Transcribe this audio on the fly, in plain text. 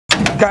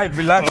Guy,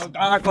 relax.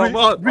 Come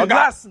on.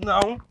 Relax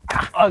now.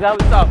 Oga,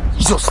 what's up?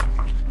 Jesus.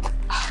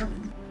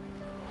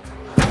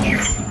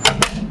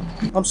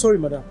 I'm sorry,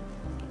 madam.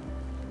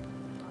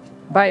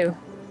 Bayo.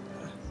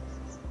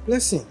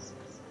 Blessing.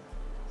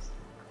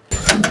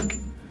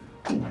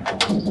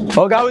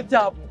 Oga, what's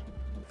up?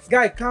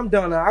 Guy, calm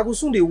down now. I go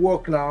soon dey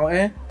work now,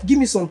 eh? Give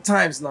me some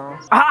times now.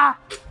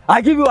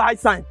 I give you eye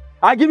sign.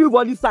 I give you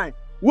body sign.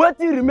 What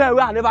thing remain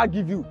where I never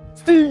give you?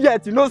 Still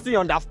yet, you know, still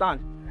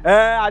understand.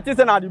 I think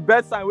say na the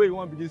best sign where you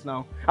want be this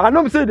now. I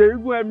know say they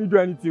even help me do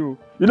anything.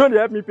 You know they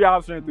help me pay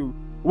house rent too.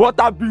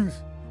 Water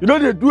bills. You know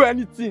they do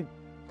anything.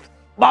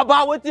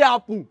 Baba, what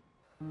happen?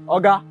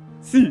 Oga,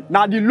 see,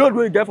 now the load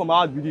where you get from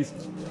my house be this.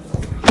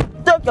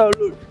 Take the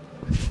load.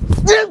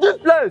 Leave this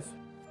place.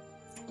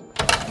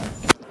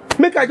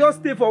 Make I just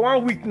stay for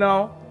 1 week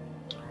now.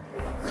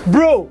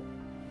 Bro.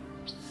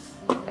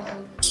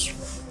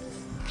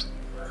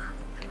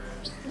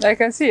 I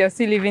can see you're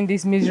still living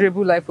this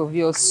miserable life of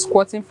yours,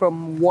 squatting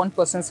from one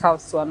person's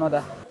house to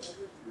another.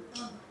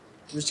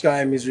 Which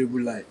kind of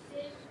miserable life?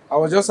 I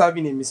was just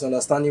having a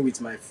misunderstanding with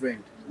my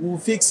friend. We'll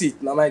fix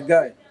it, now my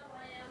guy.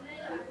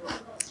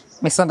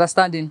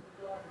 Misunderstanding?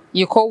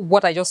 You call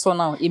what I just saw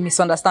now a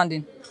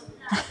misunderstanding?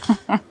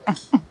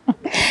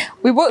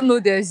 We both know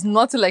there's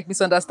nothing like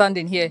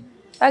misunderstanding here.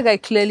 That guy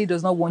clearly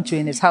does not want you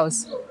in his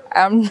house.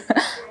 I'm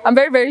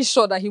very, very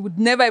sure that he would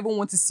never even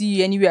want to see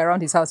you anywhere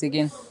around his house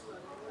again.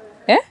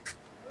 Eh?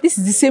 This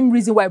is the same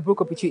reason why I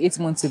broke up with you 8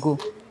 months ago.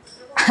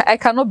 I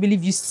cannot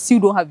believe you still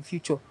don't have a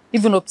future,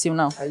 even up till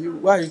now.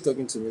 Why are you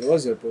talking to me?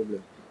 What's your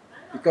problem?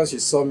 Because you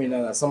saw me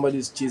now that somebody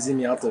is chasing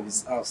me out of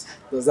his house,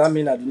 does that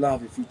mean I do not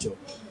have a future?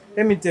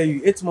 Let me tell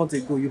you, 8 months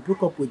ago, you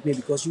broke up with me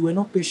because you were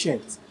not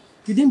patient.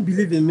 You didn't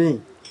believe in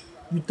me.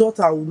 You thought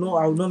I would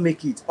not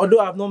make it,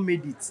 although I have not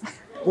made it.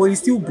 But it's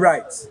still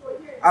bright.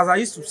 As I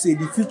used to say,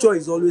 the future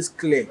is always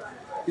clear.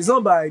 It's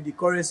not by the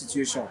current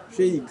situation.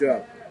 Share you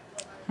grab.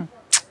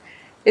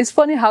 It's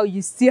funny how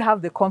you still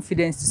have the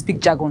confidence to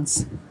speak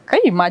jargons. Can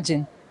you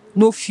imagine?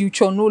 No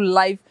future, no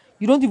life.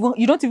 You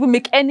don't even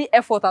make any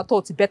effort at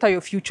all to better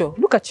your future.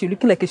 Look at you,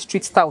 looking like a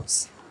street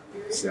stout.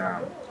 Yeah.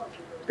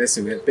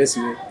 Person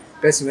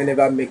will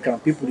never make am.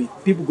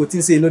 People go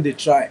think say you know they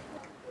try.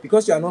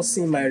 Because you are not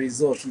seeing my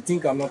results, you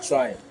think I'm not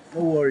trying.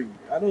 Don't worry,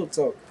 I don't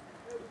talk.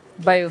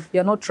 Bayo,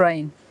 you're not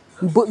trying.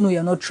 We both know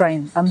you're not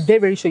trying. I'm very,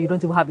 very sure you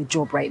don't even have a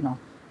job right now.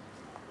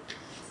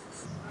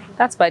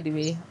 That's by the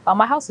way.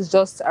 My house is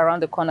just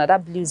around the corner,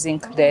 that blue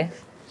zinc there.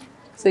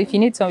 So if you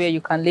need somewhere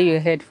you can lay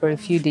your head for a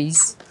few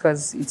days,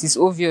 because it is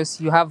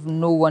obvious you have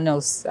no one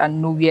else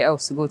and nowhere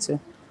else to go to,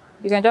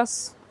 you can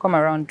just come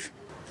around.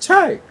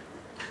 Chai!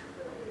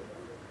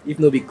 If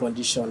no big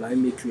condition, I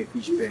make you a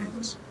fish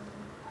bend.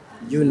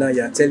 You now,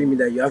 you're telling me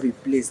that you have a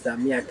place that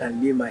me, I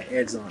can lay my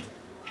heads on.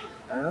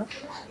 Huh?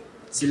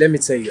 See, let me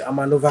tell you, I'm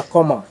an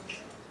overcomer.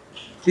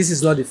 This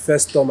is not the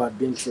first storm I've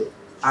been through.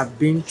 I've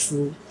been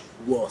through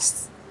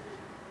worst.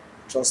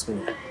 Trust me.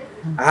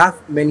 I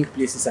have many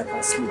places I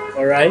can sleep,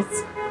 alright?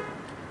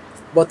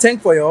 But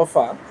thank for your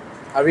offer.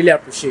 I really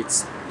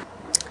appreciate.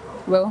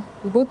 Well,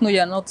 we both know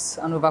you're not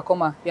an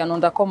overcomer, you're an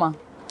undercomer.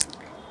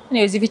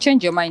 Anyways, if you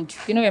change your mind,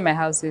 you know where my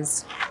house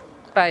is.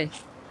 Bye.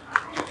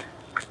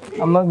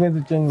 I'm not going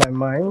to change my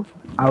mind.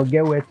 I'll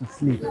get where to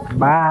sleep.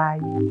 Bye.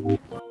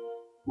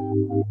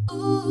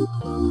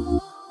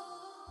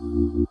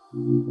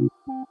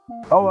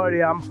 Don't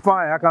worry, I'm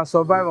fine. I can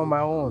survive on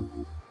my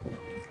own.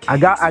 I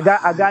got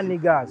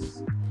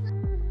niggas.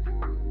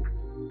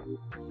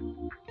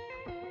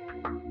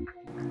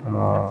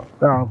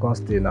 Where I'm gonna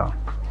stay now.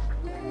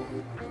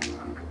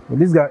 But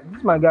this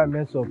my guy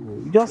messed up.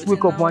 You just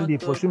wake up one day,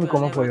 pursue me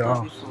come up for your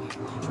house.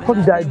 What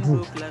did I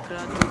do?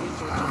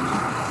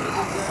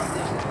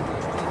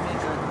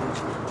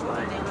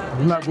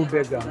 I'm not go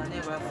beg them.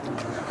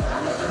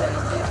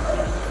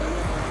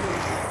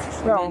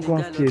 Where I'm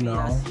gonna stay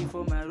now.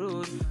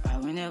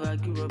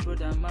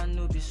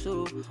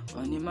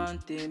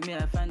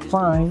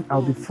 Fine,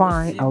 I'll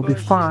be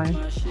fine.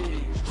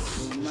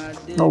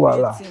 No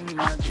wala.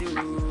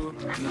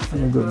 Let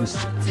me go this.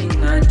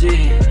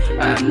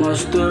 I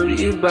must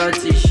story about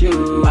the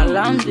show.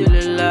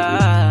 Alhamdulillah,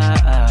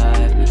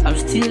 I'm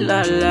still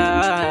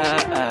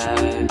alive.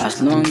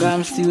 As long as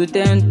I'm still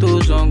 10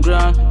 toes on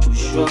ground,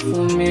 push up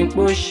for me,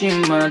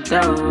 pushing my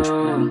tower.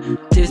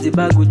 Chase the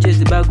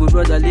bag,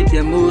 brother, leave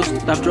them most.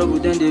 Have trouble,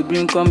 then they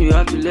bring come, you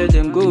have to let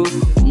them go.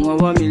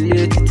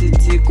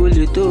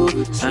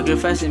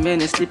 Sacrificing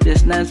many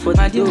sleepless nights for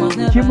the dough.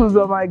 Keepers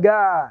of my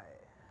guy.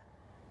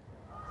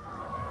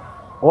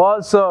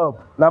 What's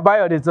up? Now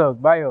Bayo the talk,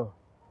 Bayo.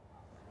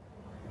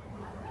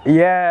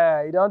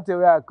 Yeah, you don't tell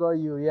where I call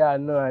you. Yeah, I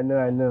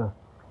know.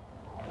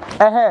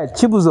 Hey,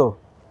 Chibuzo.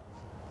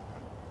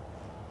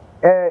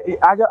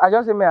 I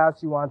just may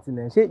ask you one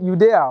thing. Say you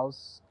dey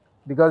house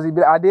because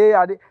I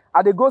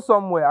they go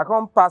somewhere. I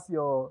can't pass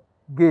your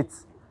gate.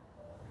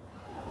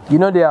 You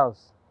know the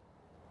house.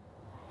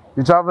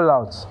 You travel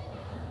out.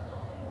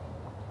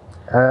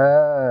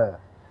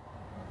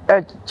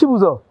 Hey,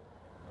 Chibuzo.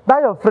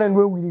 That your friend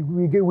when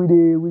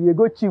we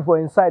go chill for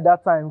inside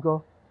that time,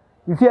 go.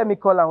 You hear me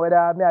call and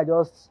whether me I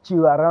just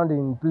chill around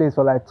in place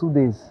for like 2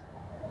 days.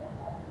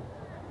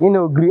 You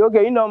know, agree.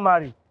 Okay, you don't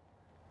marry.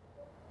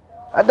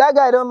 And that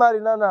guy don't marry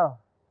now.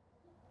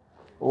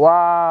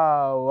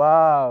 Wow.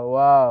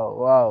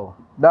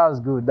 That's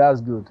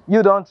good.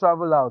 You don't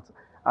travel out.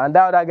 And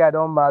that other guy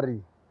don't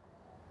marry.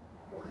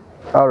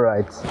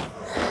 Alright.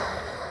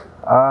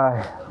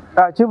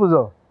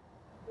 Chibuzo,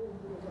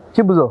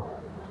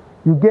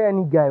 you get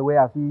any guy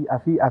where I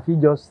feel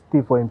just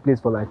stay for him place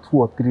for like 2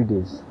 or 3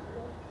 days?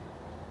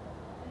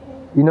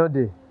 You know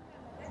they?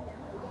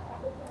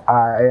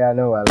 Yeah,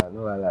 no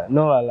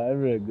wala,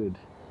 very good.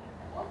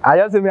 I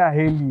just say me I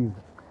hail you.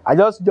 I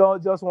just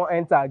want to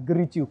enter,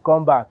 greet you,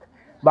 come back.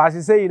 But as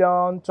you say you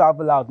don't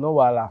travel out, no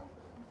wala.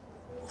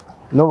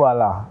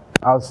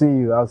 I'll see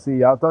you. I'll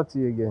talk to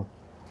you again.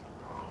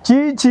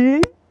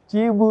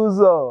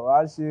 Chibuzo,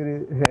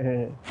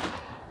 Ashiri.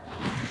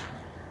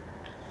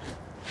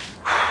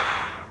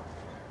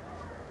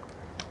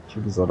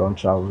 Chibuzo don't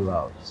travel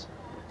out.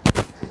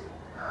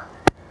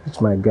 Which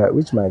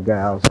my guy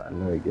house I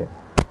know again.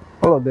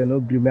 All of them no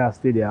agree me I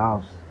stay their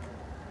house.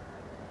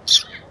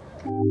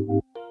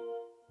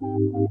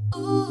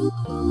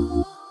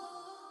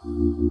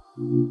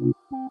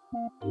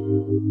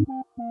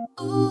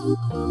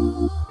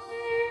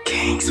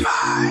 King's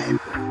Vibe.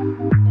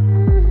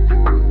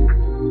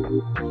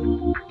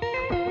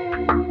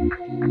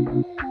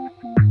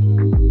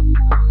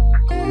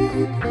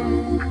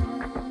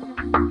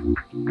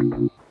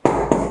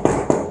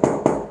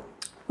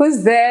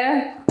 Who's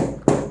there?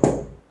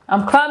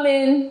 I'm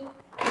coming.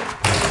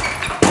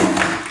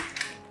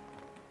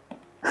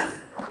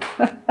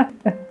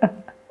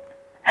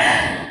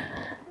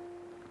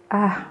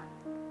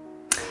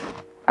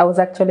 I was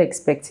actually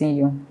expecting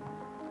you.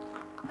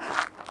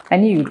 I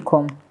knew you'd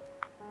come.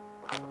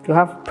 You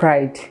have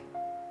pride,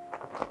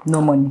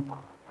 no money.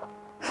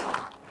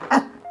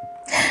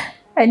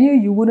 I knew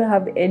you wouldn't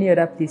have any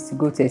other place to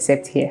go to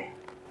except here.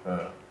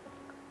 Oh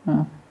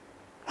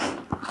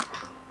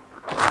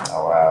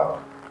wow.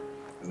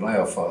 It's not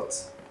your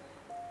fault.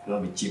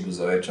 Don't be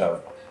Chibuzo or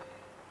travel.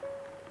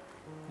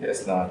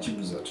 Yes, now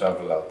Chibuzo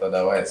travel out.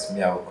 Otherwise,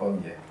 me I will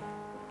come here.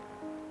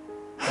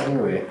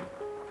 Anyway,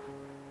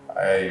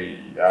 I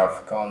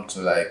have come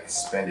to like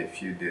spend a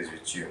few days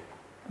with you.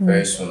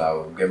 Very soon I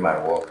will get my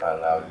work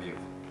and I'll leave.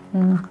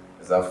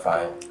 Is that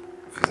fine?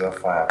 If it's not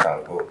fine, I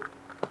can go.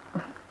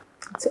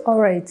 It's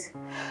alright.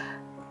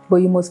 But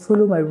you must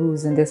follow my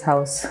rules in this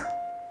house.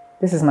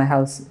 This is my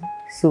house.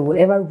 So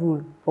whatever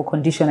rule or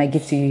condition I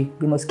give to you,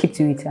 you must keep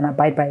to it and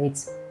abide by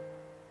it.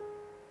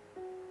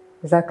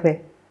 Is that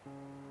clear?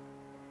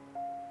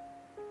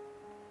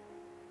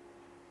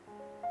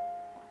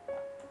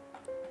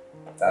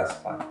 That's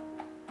fine.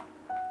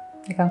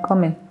 You can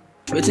come in.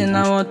 Waiting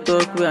I want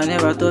talk where I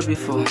never thought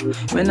before.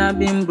 When I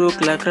been broke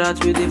like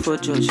rat waiting for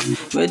church.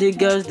 Where the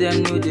girls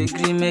them know the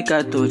green make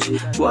a touch.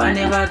 But I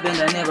never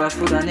bend, I never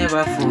fold, I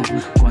never fall.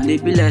 When they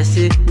be like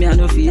say, me I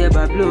no fear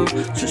ever blow.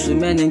 So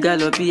many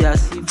gallop be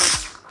as if.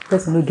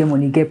 Person no get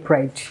money, get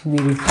pride.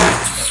 Really.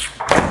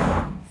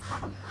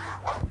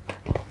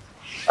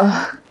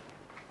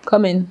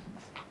 Come in.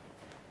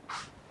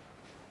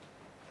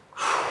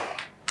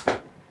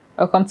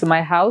 Welcome to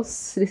my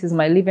house. This is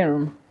my living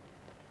room.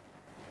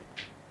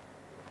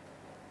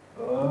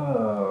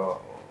 Oh,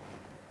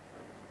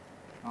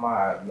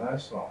 my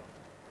nice one.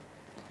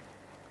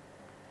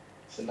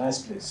 It's a nice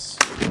place.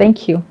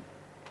 Thank you.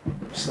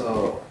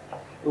 So,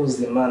 who's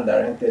the man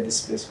that rented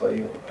this place for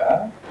you?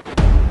 Huh?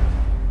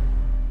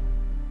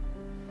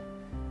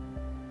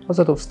 What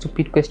sort of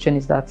stupid question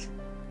is that?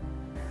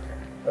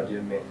 What do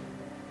you mean?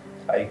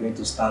 Are you going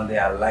to stand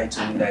there and lie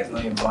to me that it's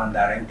not a man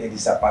that rented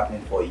this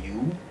apartment for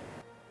you?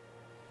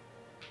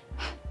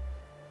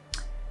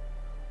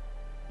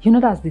 You know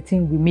that's the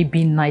thing with me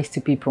being nice to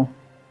people.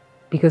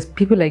 Because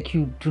people like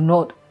you do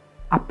not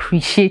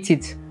appreciate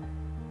it.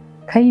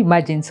 Can you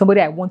imagine somebody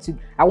I want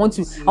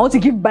to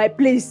give my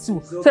place to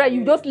so that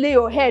you just lay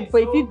your head for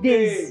a few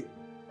days?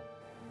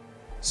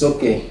 It's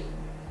okay.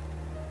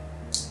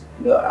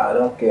 No, I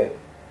don't care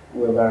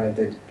whoever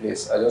rented the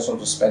place. I just want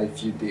to spend a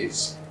few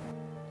days.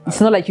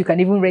 It's not like you can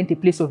even rent a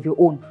place of your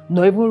own.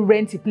 Nor even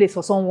rent a place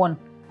for someone.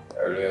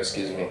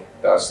 Excuse me.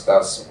 That's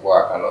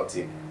what I cannot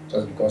take.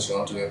 Just because you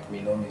want to help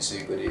me, no means so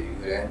you could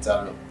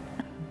enter me.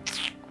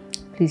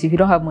 Please, if you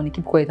don't have money,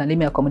 keep quiet and let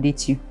me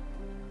accommodate you.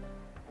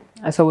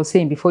 As I was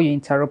saying before you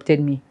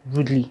interrupted me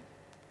rudely,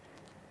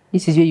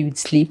 this is where you would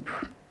sleep.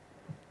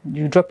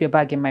 You drop your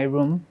bag in my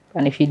room,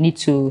 and if you need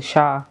to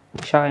shower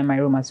in my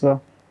room as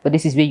well. But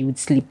this is where you would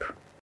sleep.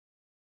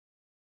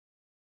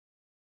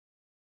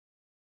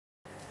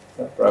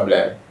 No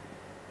problem.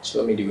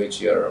 Show me the way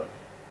to your room.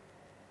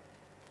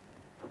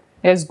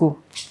 Let's go.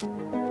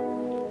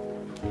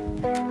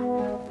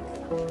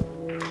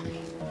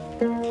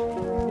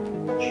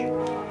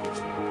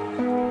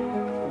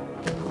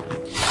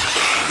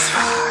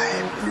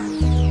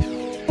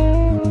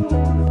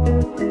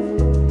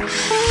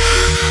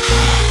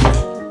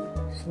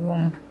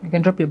 You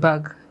can drop your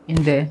bag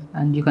in there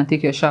and you can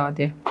take your shower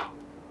there.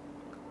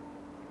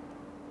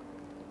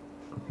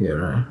 here,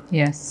 right?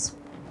 Yes.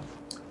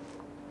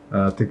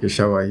 I'll take a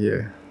shower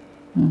here.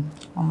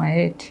 On my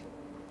head.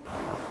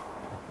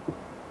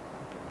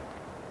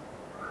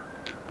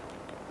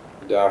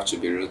 You don't have to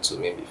be rude to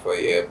me before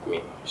you help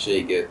me. Sure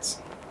you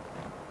get.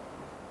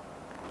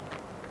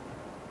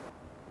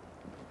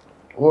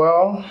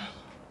 Well,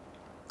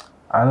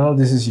 I know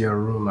this is your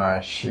room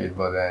and shit,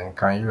 but then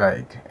can you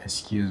like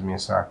excuse me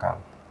so I can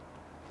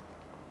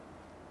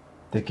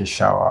take a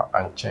shower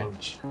and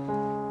change?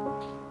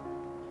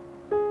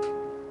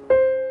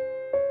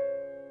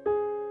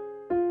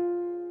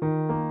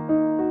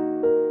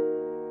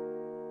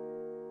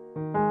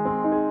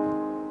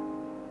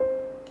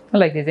 Not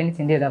like there's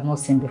anything there that I've not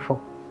seen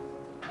before.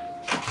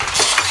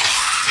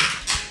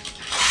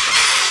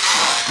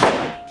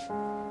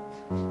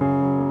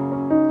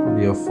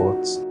 Your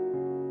fault.